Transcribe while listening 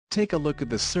Take a look at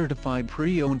the certified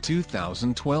pre-owned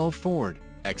 2012 Ford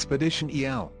Expedition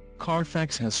EL.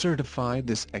 Carfax has certified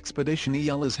this Expedition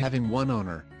EL as having one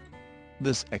owner.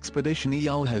 This Expedition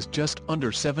EL has just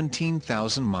under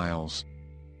 17,000 miles.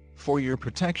 For your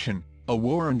protection, a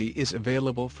warranty is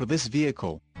available for this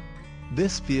vehicle.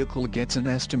 This vehicle gets an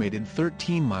estimated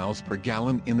 13 miles per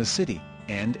gallon in the city,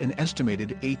 and an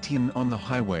estimated 18 on the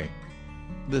highway.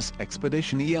 This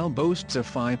Expedition EL boasts a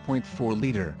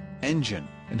 5.4-liter engine,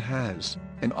 and has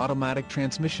an automatic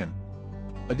transmission.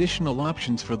 Additional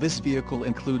options for this vehicle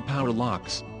include power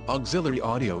locks, auxiliary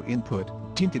audio input,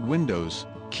 tinted windows,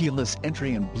 keyless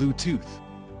entry and Bluetooth.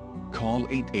 Call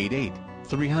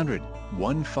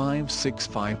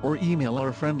 888-300-1565 or email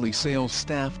our friendly sales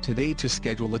staff today to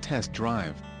schedule a test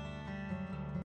drive.